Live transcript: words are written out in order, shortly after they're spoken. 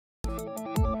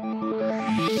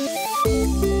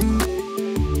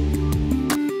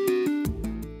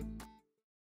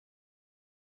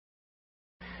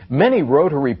Many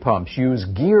rotary pumps use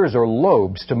gears or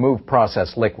lobes to move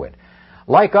processed liquid.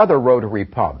 Like other rotary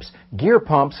pumps, gear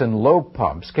pumps and lobe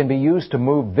pumps can be used to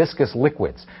move viscous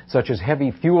liquids, such as heavy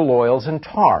fuel oils and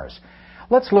tars.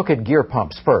 Let's look at gear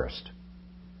pumps first.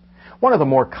 One of the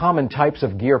more common types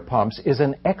of gear pumps is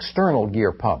an external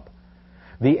gear pump.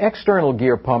 The external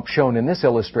gear pump shown in this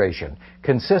illustration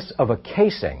consists of a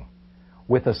casing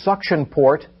with a suction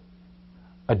port,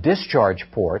 a discharge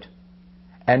port,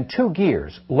 and two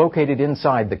gears located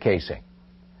inside the casing.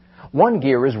 One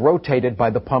gear is rotated by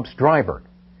the pump's driver.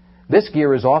 This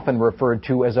gear is often referred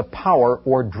to as a power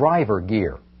or driver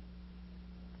gear.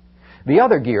 The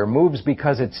other gear moves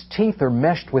because its teeth are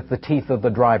meshed with the teeth of the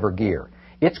driver gear.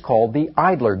 It's called the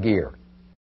idler gear.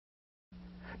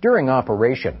 During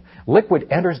operation, liquid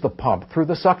enters the pump through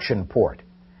the suction port.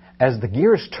 As the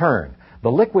gears turn, the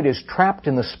liquid is trapped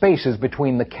in the spaces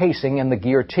between the casing and the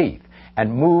gear teeth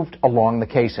and moved along the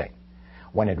casing.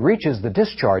 When it reaches the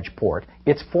discharge port,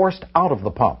 it's forced out of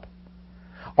the pump.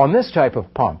 On this type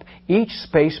of pump, each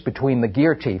space between the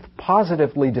gear teeth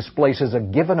positively displaces a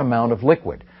given amount of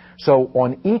liquid. So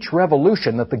on each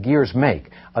revolution that the gears make,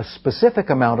 a specific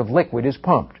amount of liquid is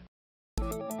pumped.